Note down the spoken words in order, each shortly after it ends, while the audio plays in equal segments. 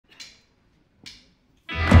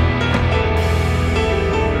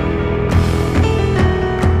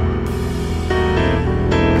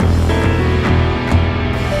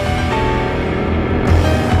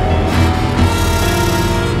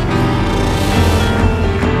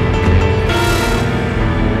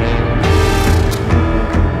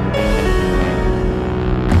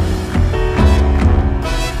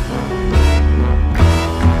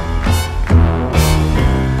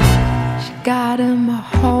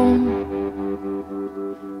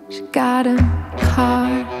home. She got them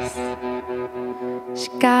cars, she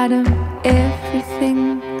got them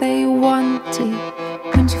everything they wanted.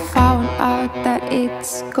 When she found out that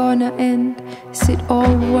it's gonna end, is it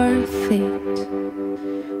all worth it?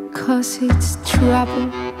 'Cause it's trouble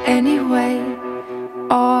anyway.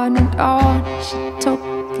 On and on she took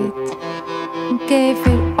it and gave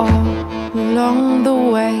it all along the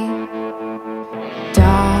way.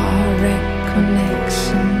 Direct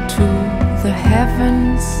connection to the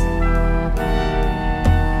heavens,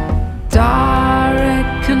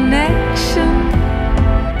 direct connection,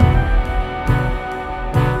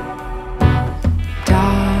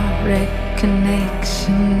 direct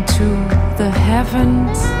connection to the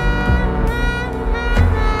heavens,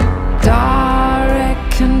 direct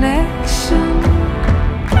connection.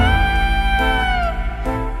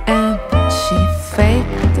 And she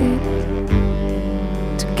faked it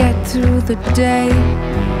to get through the day.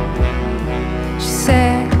 She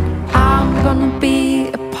said, I'm gonna be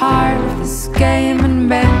a part of this game, and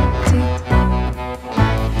meant it.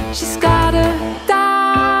 She's got a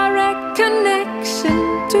direct connection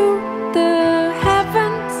to the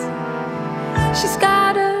heavens. She's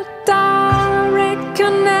got a direct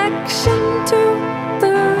connection to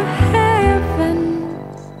the heavens.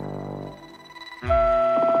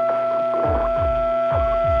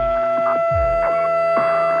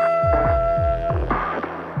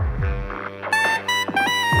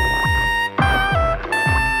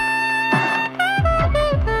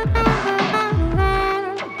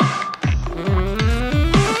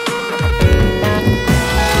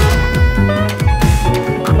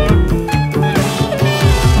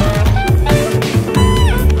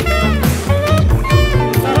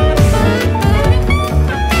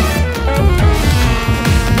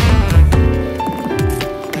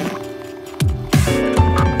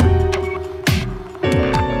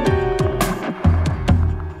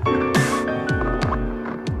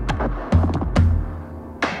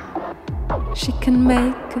 She can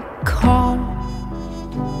make a call,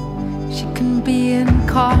 she can be in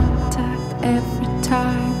contact every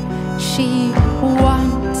time she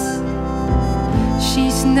wants.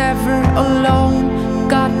 She's never alone,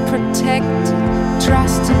 God protected,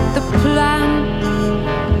 trusted the plan.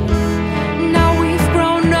 Now we've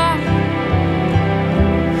grown up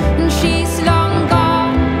and she's long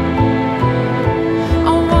gone.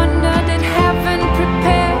 I wonder, did heaven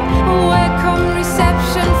prepare a welcome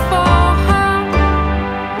reception for her?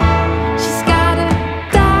 She's got a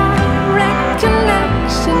direct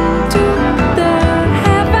connection to the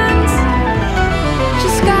heavens.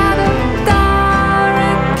 She's got a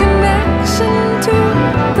direct connection to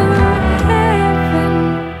the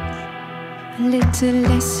heavens. A little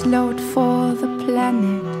less load for the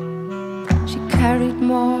planet. She carried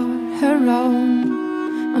more her own.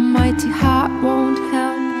 A mighty heart won't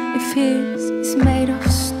help if his is made of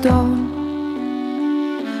stone.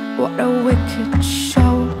 What a wicked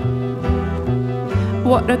show,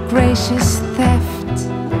 what a gracious theft.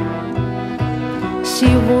 She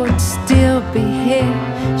would still be here,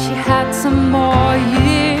 she had some more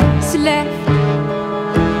years left.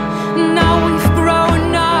 Now we've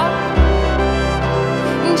grown up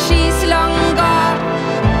and she's long gone.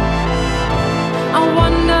 I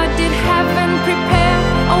wonder, did heaven prepare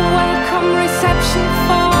a welcome reception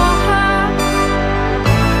for her?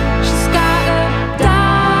 She's got a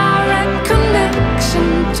direct connection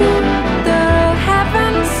to the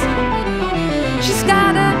heavens. She's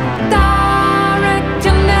got a direct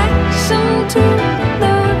connection to